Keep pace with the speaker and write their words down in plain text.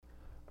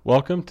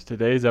Welcome to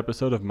today's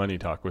episode of Money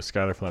Talk with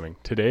Skylar Fleming.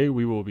 Today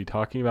we will be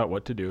talking about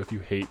what to do if you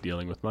hate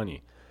dealing with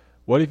money.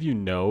 What if you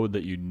know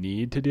that you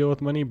need to deal with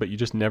money, but you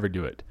just never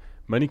do it?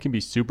 Money can be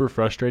super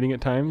frustrating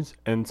at times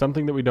and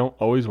something that we don't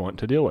always want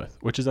to deal with,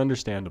 which is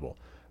understandable.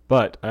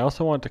 But I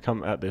also want to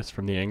come at this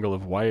from the angle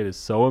of why it is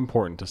so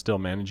important to still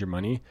manage your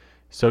money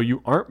so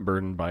you aren't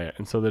burdened by it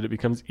and so that it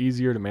becomes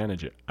easier to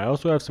manage it. I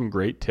also have some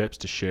great tips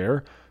to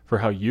share for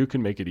how you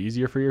can make it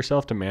easier for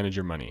yourself to manage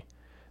your money.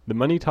 The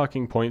money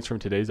talking points from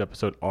today's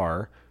episode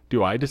are: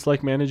 do I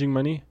dislike managing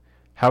money?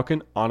 How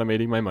can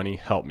automating my money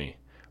help me?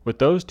 With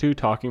those two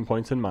talking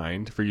points in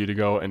mind for you to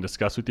go and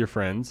discuss with your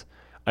friends,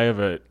 I have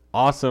an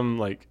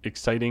awesome,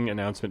 exciting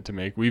announcement to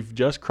make. We've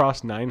just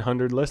crossed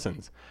 900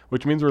 listens,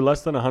 which means we're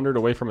less than 100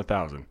 away from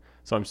 1,000.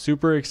 So I'm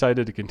super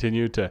excited to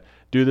continue to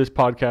do this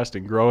podcast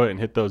and grow it and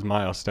hit those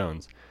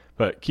milestones.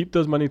 But keep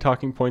those money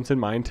talking points in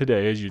mind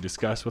today as you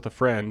discuss with a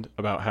friend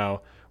about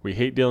how we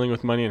hate dealing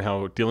with money and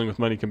how dealing with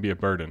money can be a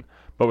burden.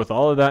 But with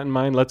all of that in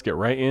mind, let's get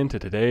right into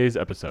today's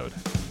episode.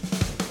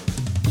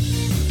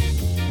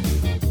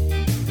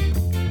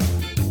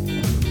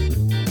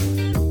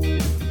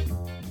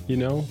 You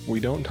know,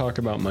 we don't talk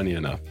about money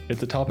enough.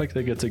 It's a topic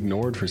that gets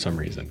ignored for some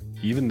reason,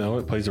 even though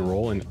it plays a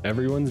role in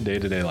everyone's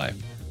day-to-day life.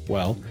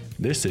 Well,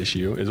 this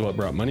issue is what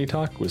brought Money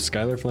Talk with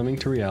Skylar Fleming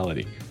to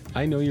reality.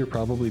 I know you're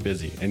probably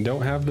busy and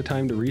don't have the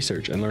time to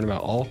research and learn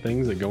about all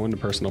things that go into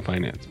personal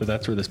finance, but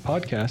that's where this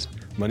podcast,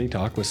 Money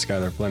Talk with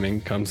Skylar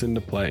Fleming, comes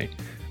into play.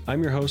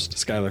 I'm your host,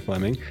 Skylar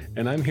Fleming,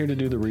 and I'm here to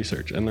do the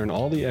research and learn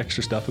all the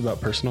extra stuff about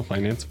personal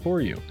finance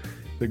for you.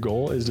 The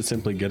goal is to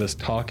simply get us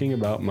talking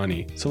about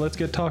money, so let's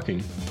get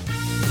talking.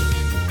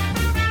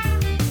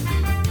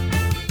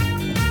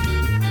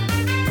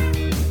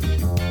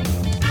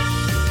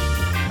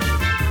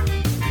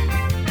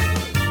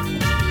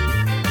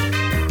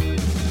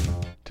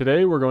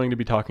 Today we're going to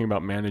be talking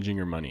about managing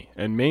your money,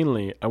 and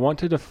mainly I want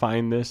to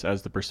define this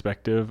as the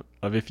perspective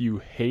of if you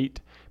hate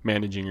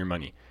managing your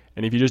money,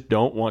 and if you just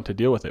don't want to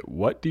deal with it,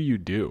 what do you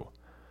do?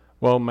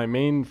 Well, my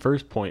main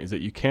first point is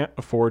that you can't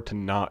afford to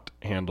not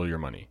handle your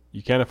money.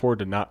 You can't afford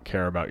to not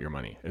care about your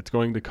money. It's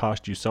going to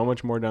cost you so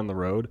much more down the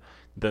road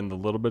than the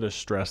little bit of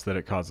stress that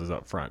it causes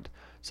up front.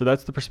 So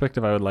that's the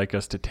perspective I would like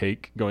us to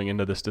take going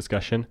into this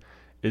discussion,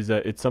 is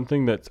that it's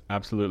something that's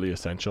absolutely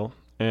essential.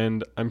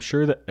 And I'm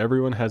sure that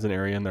everyone has an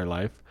area in their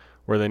life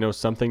where they know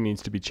something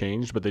needs to be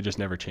changed, but they just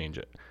never change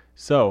it.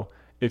 So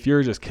if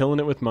you're just killing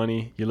it with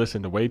money, you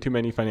listen to way too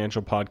many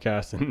financial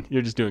podcasts and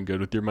you're just doing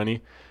good with your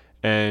money,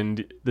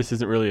 and this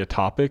isn't really a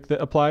topic that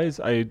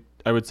applies, I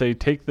would say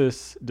take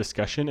this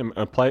discussion and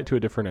apply it to a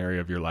different area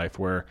of your life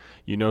where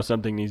you know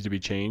something needs to be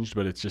changed,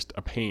 but it's just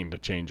a pain to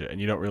change it and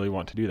you don't really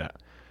want to do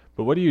that.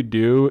 But what do you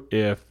do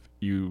if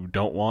you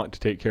don't want to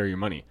take care of your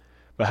money?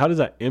 But how does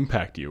that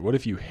impact you? What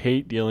if you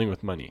hate dealing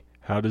with money?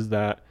 How does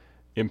that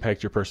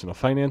impact your personal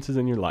finances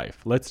in your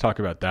life? Let's talk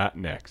about that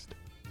next.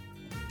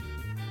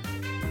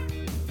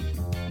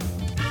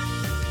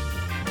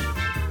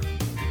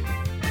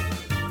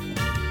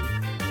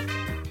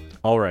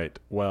 All right,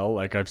 well,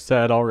 like I've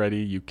said already,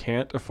 you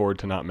can't afford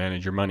to not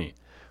manage your money.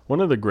 One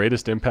of the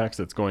greatest impacts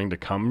that's going to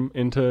come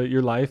into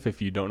your life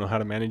if you don't know how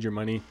to manage your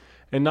money,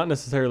 and not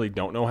necessarily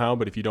don't know how,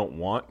 but if you don't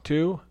want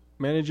to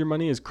manage your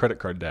money, is credit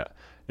card debt.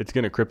 It's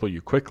going to cripple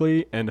you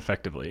quickly and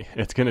effectively.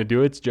 It's going to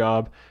do its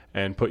job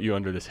and put you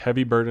under this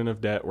heavy burden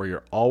of debt where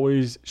you're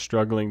always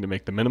struggling to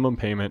make the minimum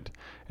payment.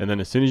 And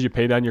then as soon as you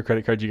pay down your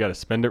credit card, you got to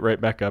spend it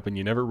right back up, and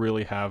you never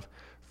really have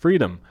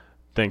freedom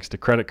thanks to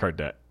credit card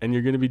debt. And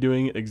you're going to be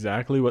doing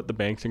exactly what the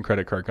banks and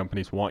credit card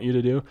companies want you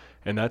to do,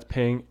 and that's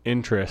paying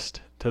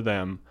interest to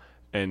them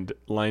and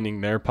lining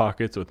their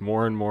pockets with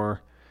more and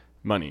more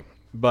money.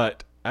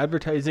 But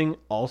advertising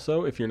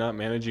also, if you're not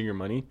managing your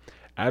money,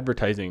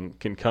 advertising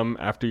can come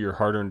after your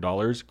hard-earned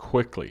dollars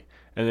quickly,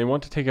 and they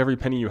want to take every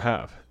penny you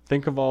have.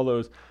 Think of all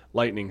those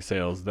lightning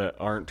sales that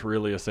aren't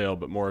really a sale,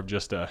 but more of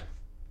just a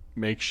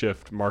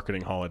makeshift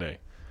marketing holiday.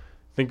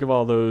 Think of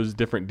all those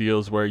different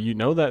deals where you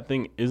know that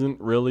thing isn't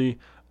really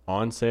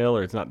on sale,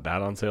 or it's not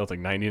that on sale, it's like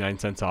 99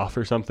 cents off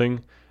or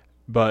something,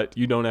 but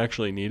you don't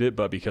actually need it,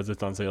 but because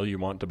it's on sale, you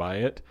want to buy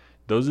it.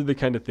 Those are the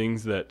kind of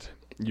things that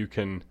you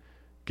can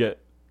get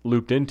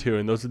looped into,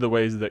 and those are the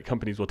ways that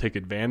companies will take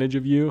advantage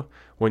of you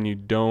when you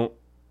don't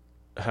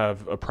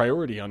have a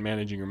priority on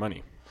managing your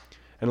money.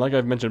 And like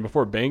I've mentioned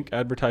before, bank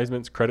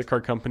advertisements, credit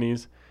card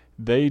companies,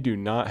 they do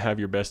not have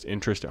your best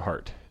interest at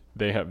heart.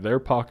 They have their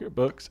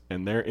pocketbooks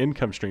and their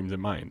income streams in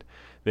mind.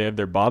 They have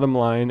their bottom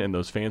line and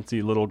those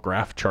fancy little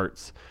graph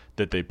charts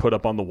that they put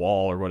up on the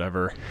wall or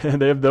whatever.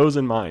 They have those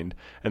in mind,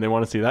 and they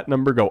want to see that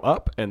number go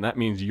up, and that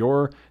means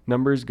your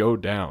numbers go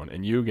down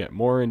and you get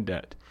more in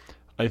debt.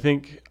 I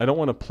don't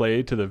want to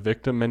play to the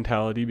victim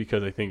mentality,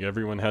 because I think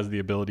everyone has the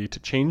ability to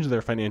change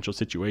their financial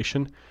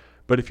situation.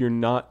 But if you're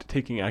not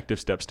taking active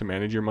steps to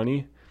manage your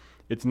money,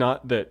 it's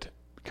not that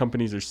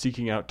companies are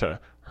seeking out to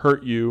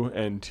hurt you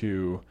and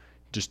to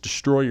just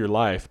destroy your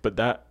life, but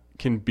that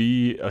can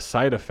be a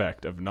side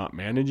effect of not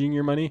managing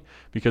your money,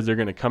 because they're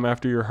going to come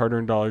after your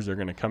hard-earned dollars. They're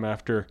going to come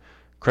after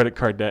credit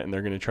card debt, and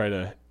they're going to try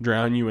to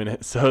drown you in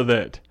it so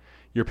that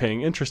you're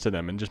paying interest to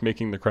them and just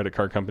making the credit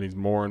card companies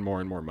more and more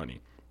and more money.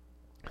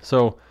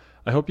 So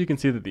I hope you can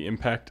see that the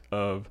impact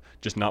of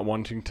just not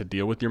wanting to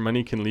deal with your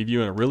money can leave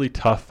you in a really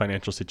tough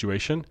financial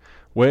situation,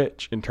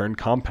 which in turn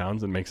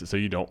compounds and makes it so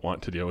you don't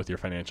want to deal with your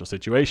financial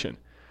situation.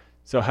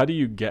 So how do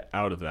you get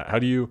out of that? How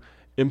do you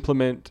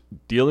implement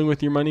dealing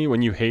with your money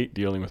when you hate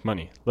dealing with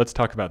money? Let's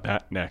talk about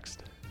that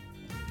next.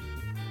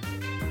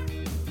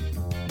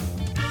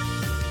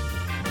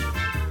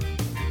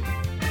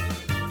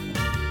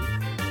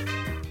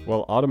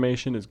 Well,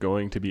 automation is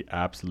going to be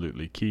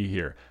absolutely key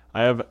here.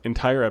 I have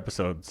entire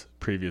episodes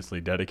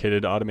previously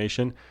dedicated to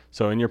automation.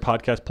 So in your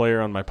podcast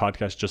player on my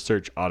podcast, just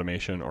search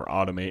automation or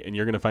automate, and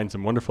you're going to find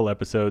some wonderful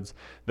episodes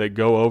that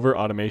go over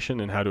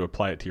automation and how to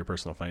apply it to your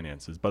personal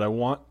finances. But I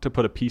want to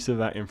put a piece of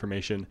that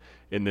information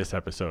in this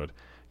episode,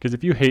 because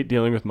if you hate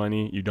dealing with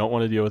money, you don't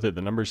want to deal with it,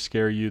 the numbers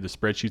scare you, the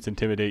spreadsheets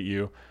intimidate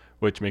you,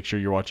 which make sure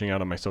you're watching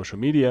out on my social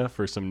media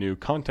for some new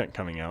content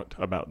coming out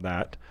about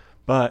that.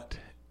 But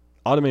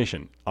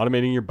automation,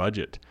 automating your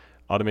budget,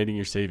 automating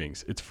your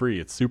savings. It's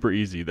free. It's super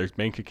easy. There's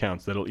bank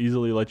accounts that'll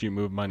easily let you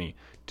move money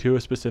to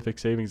a specific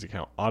savings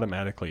account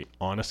automatically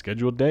on a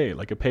scheduled day,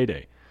 like a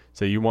payday.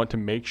 So you want to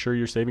make sure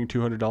you're saving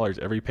 $200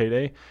 every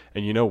payday,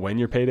 and you know when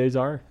your paydays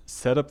are,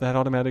 set up that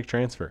automatic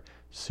transfer.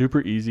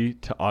 Super easy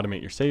to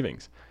automate your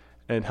savings.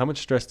 And how much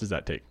stress does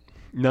that take?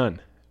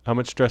 None. How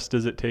much stress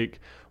does it take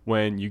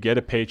when you get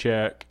a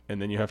paycheck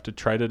and then you have to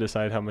try to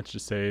decide how much to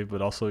save,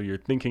 but also you're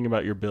thinking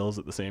about your bills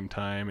at the same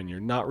time and you're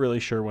not really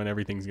sure when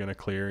everything's going to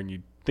clear, and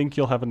you think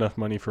you'll have enough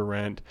money for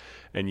rent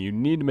and you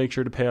need to make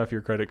sure to pay off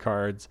your credit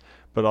cards,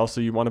 but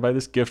also you want to buy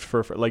this gift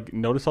for like,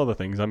 notice all the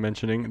things I'm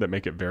mentioning that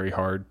make it very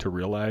hard to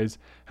realize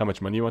how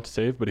much money you want to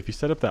save. But if you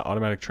set up that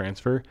automatic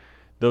transfer,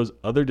 those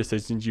other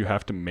decisions you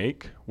have to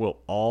make will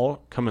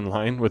all come in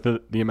line with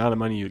the amount of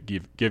money you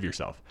give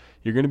yourself.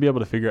 You're going to be able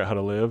to figure out how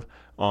to live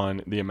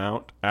on the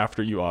amount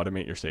after you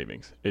automate your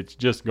savings. It's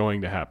just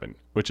going to happen,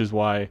 which is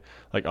why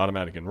like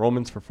automatic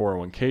enrollments for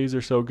 401ks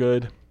are so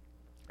good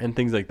and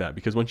things like that.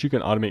 Because once you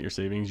can automate your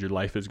savings, your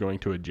life is going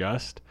to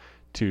adjust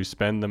to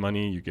spend the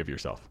money you give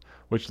yourself,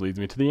 which leads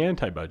me to the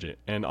anti-budget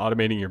and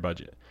automating your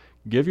budget.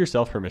 Give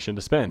yourself permission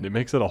to spend. It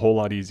makes it a whole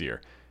lot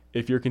easier.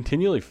 If you're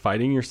continually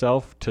fighting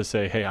yourself to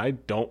say, hey, I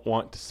don't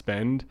want to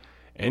spend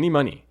any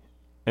money,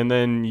 and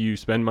then you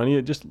spend money,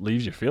 it just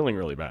leaves you feeling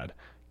really bad.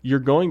 You're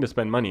going to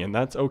spend money, and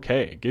that's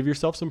okay. Give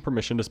yourself some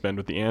permission to spend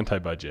with the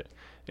anti-budget.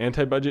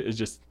 Anti-budget is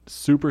just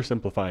super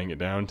simplifying it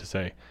down to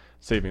say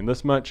saving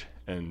this much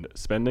and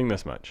spending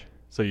this much.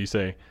 So you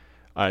say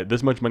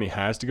this much money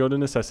has to go to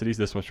necessities,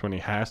 this much money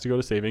has to go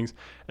to savings,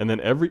 and then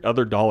every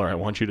other dollar I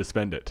want you to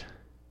spend it.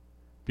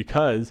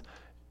 Because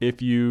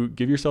if you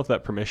give yourself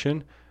that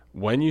permission,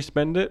 when you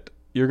spend it,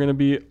 you're going to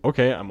be,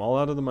 okay, I'm all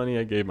out of the money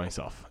I gave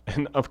myself.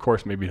 And of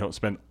course, maybe don't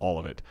spend all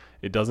of it.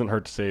 It doesn't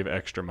hurt to save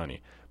extra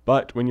money.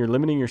 But when you're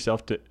limiting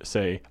yourself to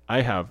say,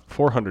 I have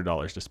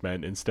 $400 to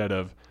spend instead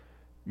of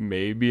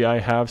maybe I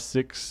have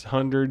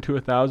 $600 to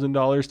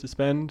 $1,000 to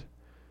spend,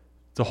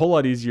 it's a whole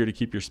lot easier to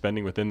keep your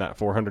spending within that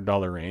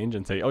 $400 range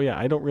and say, oh yeah,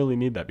 I don't really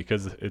need that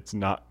because it's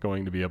not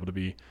going to be able to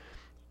be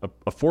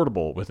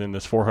affordable within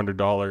this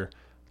 $400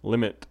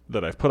 limit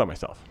that I've put on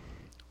myself.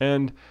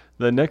 And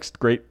the next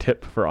great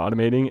tip for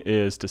automating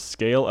is to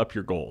scale up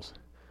your goals.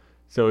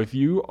 So if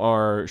you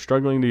are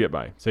struggling to get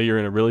by, say you're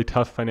in a really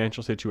tough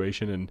financial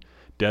situation and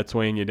debt's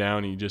weighing you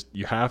down and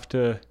you have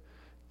to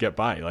get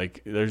by.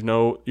 Like you're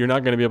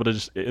not going to be able to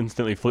just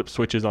instantly flip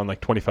switches on like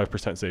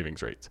 25%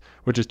 savings rates,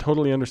 which is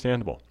totally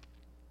understandable.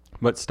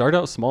 But start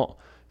out small.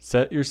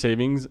 Set your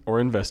savings or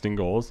investing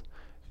goals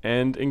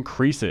and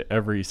increase it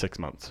every 6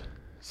 months.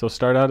 So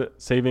start out at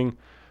saving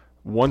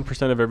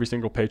 1% of every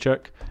single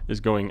paycheck is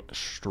going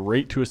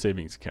straight to a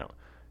savings account.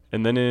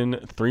 And then in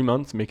 3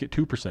 months, make it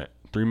 2%.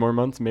 3 more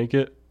months, make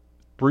it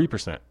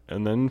 3%,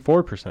 and then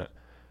 4%.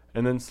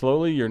 And then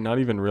slowly, you're not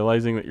even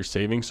realizing that you're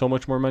saving so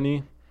much more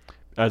money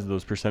as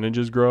those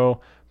percentages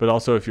grow. But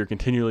also, if you're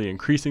continually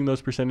increasing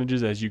those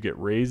percentages as you get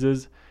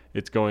raises,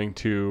 it's going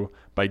to,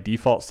 by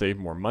default, save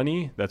more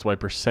money. That's why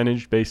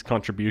percentage-based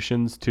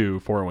contributions to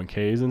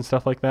 401ks and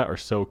stuff like that are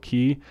so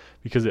key,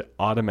 because it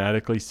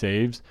automatically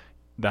saves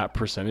that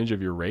percentage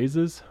of your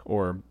raises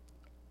or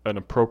an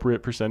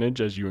appropriate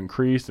percentage as you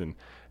increase, and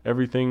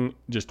everything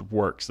just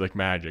works like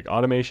magic.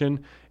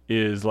 Automation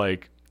is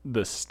like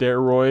the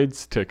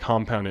steroids to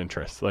compound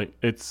interest. Like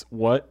it's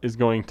what is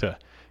going to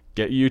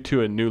get you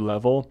to a new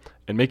level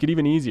and make it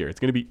even easier. It's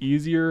going to be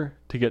easier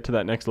to get to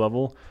that next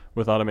level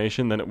with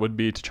automation than it would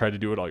be to try to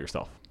do it all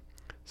yourself.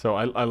 So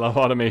I love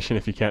automation,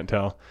 if you can't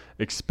tell,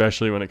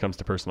 especially when it comes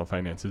to personal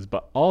finances.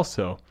 But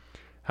also,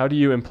 how do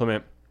you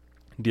implement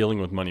dealing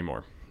with money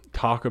more?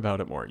 Talk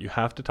about it more. You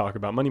have to talk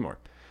about money more.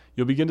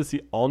 You'll begin to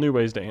see all new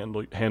ways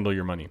to handle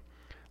your money.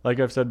 Like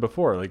I've said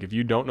before, like if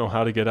you don't know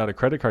how to get out of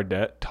credit card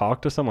debt,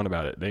 talk to someone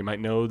about it. They might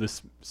know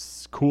this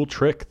cool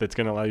trick that's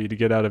going to allow you to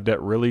get out of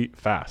debt really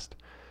fast.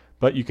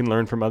 But you can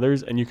learn from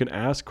others, and you can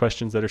ask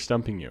questions that are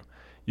stumping you.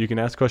 You can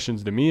ask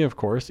questions to me, of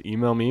course.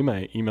 Email me.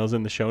 My email's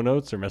in the show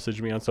notes, or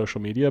message me on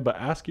social media. But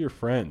ask your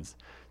friends.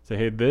 Say,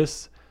 hey,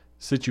 this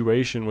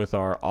situation with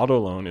our auto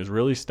loan is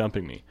really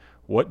stumping me.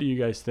 What do you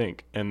guys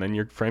think? And then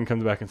your friend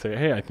comes back and say,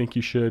 hey, I think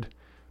you should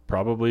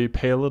probably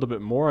pay a little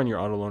bit more on your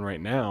auto loan right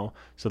now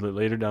so that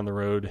later down the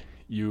road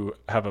you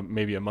have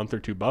maybe a month or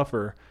two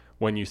buffer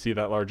when you see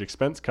that large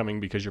expense coming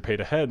because you're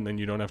paid ahead, and then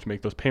you don't have to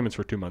make those payments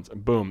for 2 months.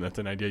 And boom, that's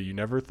an idea you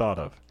never thought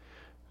of.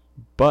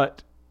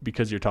 But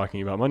because you're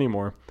talking about money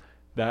more,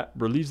 that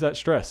relieves that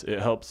stress. It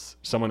helps,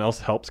 someone else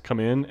helps come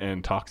in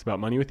and talks about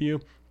money with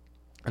you,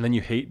 and then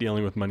you hate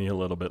dealing with money a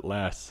little bit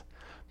less.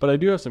 But I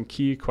do have some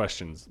key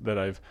questions that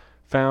I've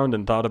found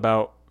and thought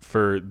about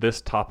for this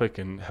topic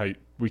and how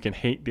we can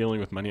hate dealing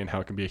with money and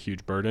how it can be a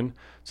huge burden.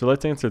 So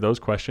let's answer those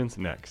questions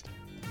next.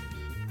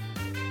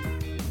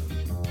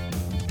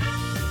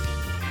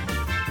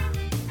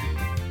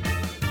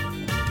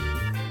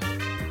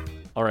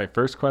 All right,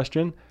 first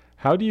question.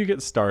 How do you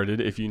get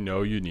started if you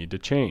know you need to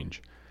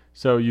change?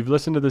 So you've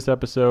listened to this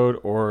episode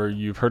or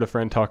you've heard a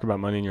friend talk about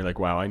money and you're like,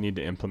 wow, I need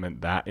to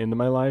implement that into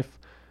my life.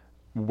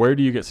 Where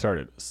do you get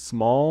started?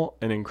 Small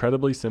and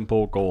incredibly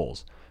simple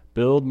goals.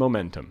 Build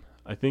momentum.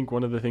 I think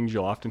one of the things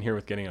you'll often hear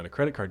with getting out of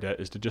credit card debt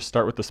is to just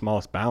start with the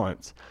smallest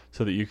balance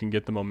so that you can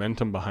get the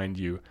momentum behind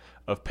you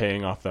of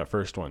paying off that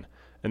first one.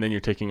 And then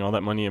you're taking all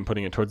that money and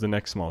putting it towards the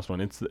next smallest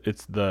one.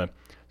 It's the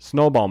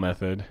snowball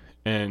method,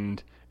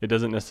 and it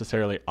doesn't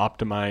necessarily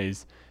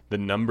optimize the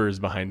numbers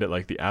behind it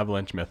like the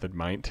avalanche method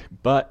might,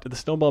 but the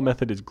snowball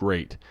method is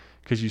great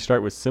because you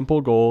start with simple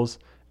goals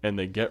and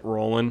they get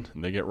rolling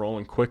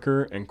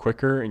quicker and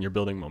quicker, and you're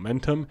building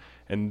momentum,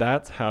 and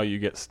that's how you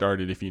get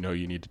started if you know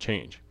you need to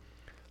change.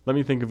 Let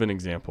me think of an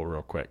example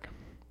real quick.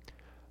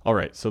 All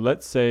right, so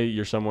let's say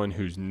you're someone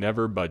who's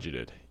never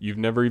budgeted. You've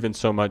never even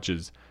so much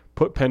as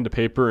put pen to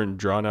paper and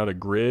drawn out a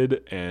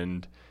grid,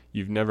 and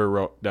you've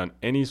never done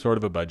any sort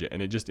of a budget,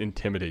 and it just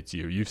intimidates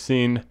you. You've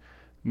seen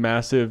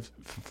massive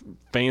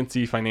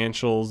fancy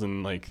financials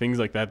and like things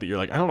like that you're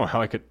like, I don't know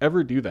how I could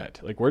ever do that.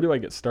 Like, where do I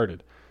get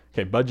started?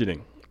 Okay,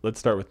 budgeting. Let's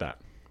start with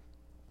that.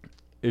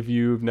 If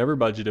you've never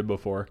budgeted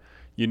before,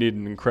 you need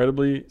an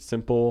incredibly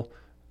simple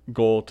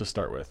goal to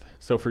start with.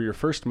 So for your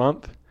first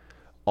month,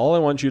 all I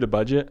want you to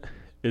budget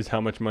is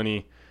how much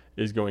money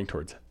is going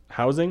towards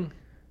housing,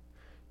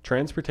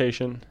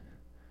 transportation,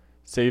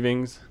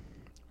 savings,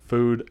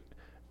 food,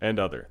 and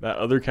other. That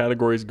other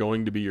category is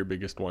going to be your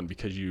biggest one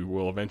because you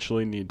will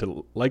eventually need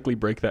to likely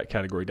break that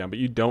category down, but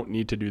you don't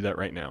need to do that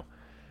right now.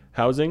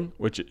 Housing,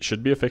 which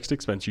should be a fixed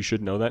expense, you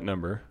should know that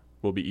number,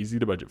 will be easy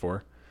to budget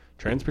for.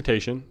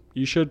 Transportation,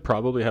 you should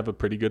probably have a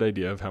pretty good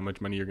idea of how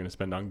much money you're going to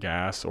spend on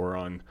gas or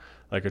on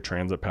like a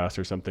transit pass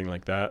or something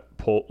like that.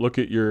 Look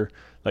at your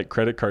like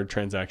credit card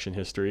transaction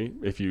history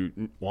if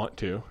you want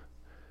to.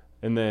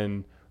 And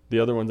then the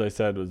other ones I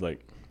said was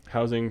like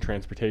housing,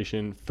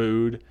 transportation,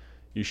 food.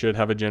 You should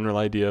have a general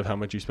idea of how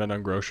much you spend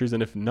on groceries.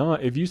 And if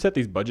not, if you set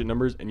these budget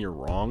numbers and you're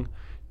wrong,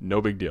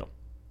 no big deal.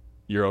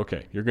 You're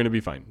okay. You're going to be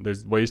fine.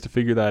 There's ways to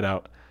figure that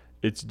out.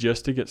 It's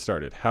just to get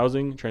started.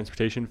 Housing,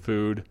 transportation,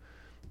 food,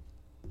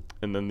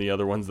 and then the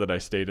other ones that I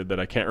stated that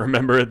I can't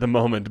remember at the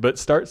moment. But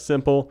start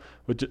simple,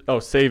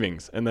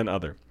 savings, and then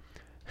other.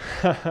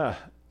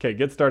 Okay,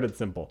 get started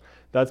simple.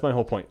 That's my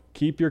whole point.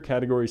 Keep your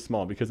categories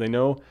small because I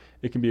know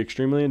it can be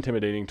extremely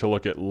intimidating to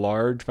look at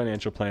large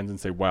financial plans and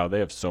say, wow, they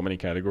have so many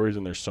categories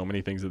and there's so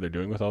many things that they're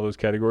doing with all those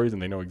categories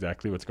and they know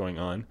exactly what's going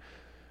on.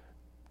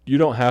 You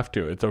don't have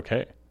to. It's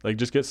okay. Like,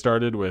 just get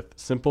started with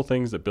simple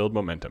things that build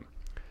momentum.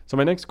 So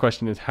my next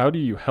question is, how do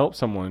you help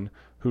someone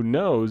who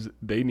knows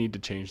they need to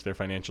change their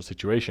financial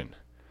situation?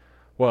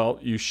 Well,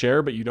 you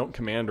share, but you don't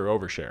command or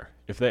overshare.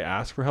 If they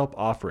ask for help,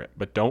 offer it,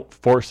 but don't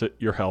force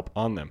your help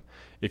on them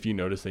if you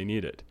notice they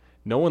need it.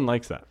 No one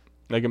likes that.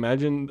 Like,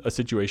 imagine a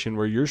situation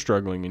where you're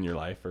struggling in your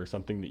life or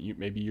something that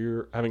maybe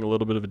you're having a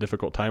little bit of a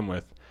difficult time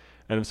with.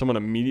 And if someone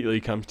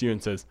immediately comes to you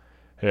and says,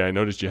 hey, I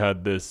noticed you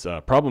had this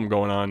problem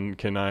going on.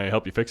 Can I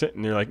help you fix it?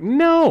 And you're like,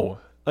 no,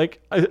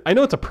 like, I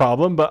know it's a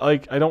problem, but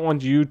like, I don't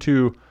want you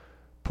to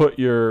put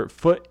your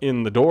foot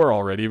in the door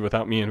already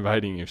without me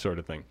inviting you, sort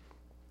of thing.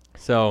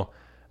 So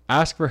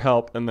ask for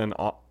help and then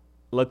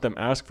let them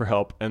ask for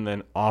help and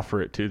then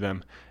offer it to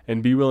them,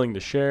 and be willing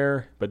to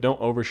share, but don't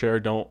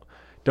overshare.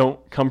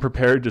 Don't come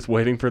prepared just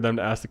waiting for them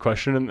to ask the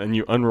question and then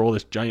you unroll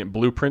this giant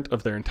blueprint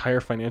of their entire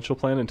financial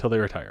plan until they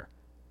retire.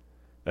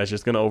 That's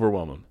just going to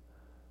overwhelm them.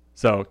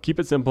 So keep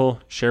it simple,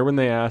 share when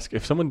they ask.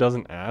 If someone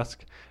doesn't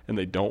ask and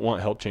they don't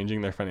want help changing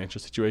their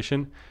financial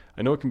situation,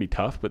 I know it can be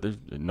tough, but there's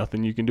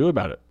nothing you can do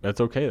about it. That's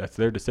okay. That's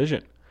their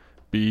decision.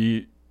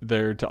 Be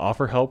there to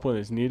offer help when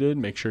it's needed.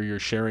 Make sure you're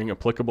sharing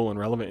applicable and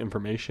relevant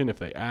information if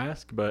they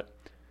ask, but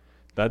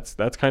that's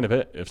kind of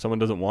it. If someone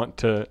doesn't want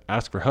to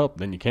ask for help,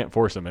 then you can't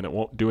force them, and it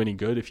won't do any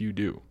good if you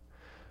do.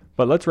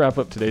 But let's wrap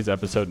up today's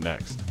episode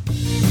next.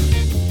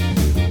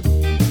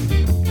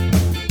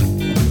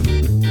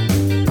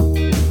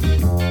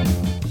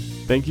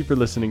 Thank you for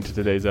listening to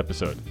today's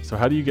episode. So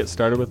how do you get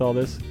started with all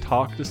this?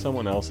 Talk to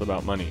someone else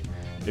about money.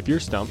 If you're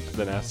stumped,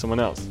 then ask someone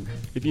else.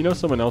 If you know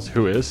someone else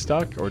who is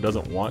stuck or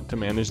doesn't want to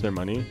manage their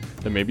money,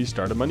 then maybe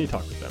start a money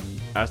talk with them.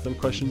 Ask them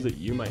questions that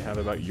you might have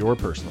about your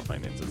personal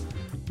finances.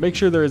 Make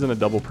sure there isn't a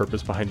double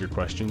purpose behind your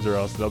questions, or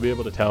else they'll be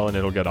able to tell and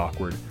it'll get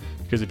awkward.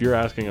 Because if you're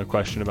asking a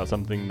question about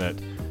something that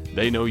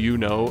they know you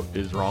know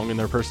is wrong in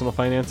their personal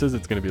finances,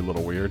 it's going to be a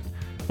little weird.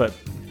 But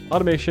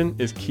automation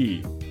is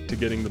key to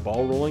getting the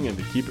ball rolling and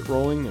to keep it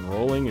rolling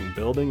and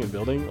building and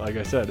building. Like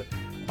I said,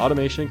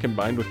 automation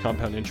combined with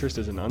compound interest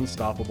is an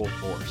unstoppable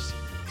force.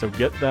 So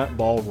get that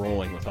ball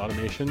rolling with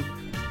automation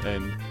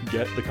and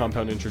get the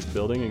compound interest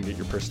building and get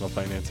your personal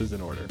finances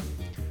in order.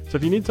 So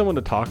if you need someone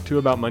to talk to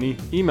about money,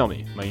 email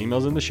me. My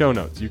email's in the show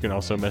notes. You can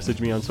also message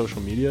me on social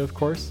media, of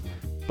course.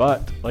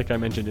 But like I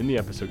mentioned in the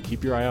episode,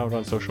 keep your eye out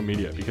on social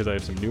media because I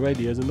have some new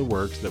ideas in the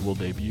works that will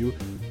debut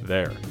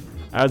there.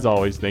 As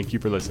always, thank you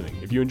for listening.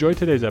 If you enjoyed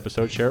today's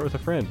episode, share it with a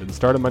friend and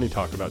start a money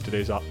talk about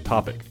today's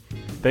topic.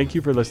 Thank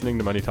you for listening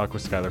to Money Talk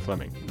with Skylar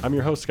Fleming. I'm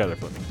your host, Skylar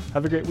Fleming.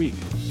 Have a great week.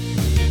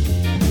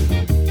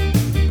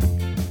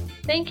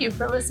 Thank you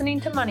for listening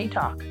to Money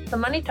Talk. The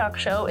Money Talk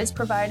show is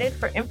provided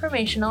for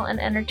informational and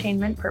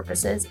entertainment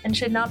purposes and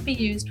should not be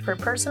used for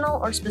personal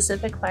or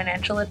specific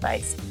financial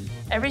advice.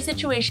 Every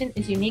situation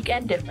is unique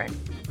and different.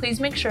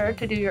 Please make sure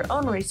to do your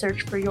own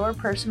research for your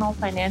personal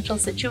financial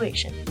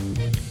situation.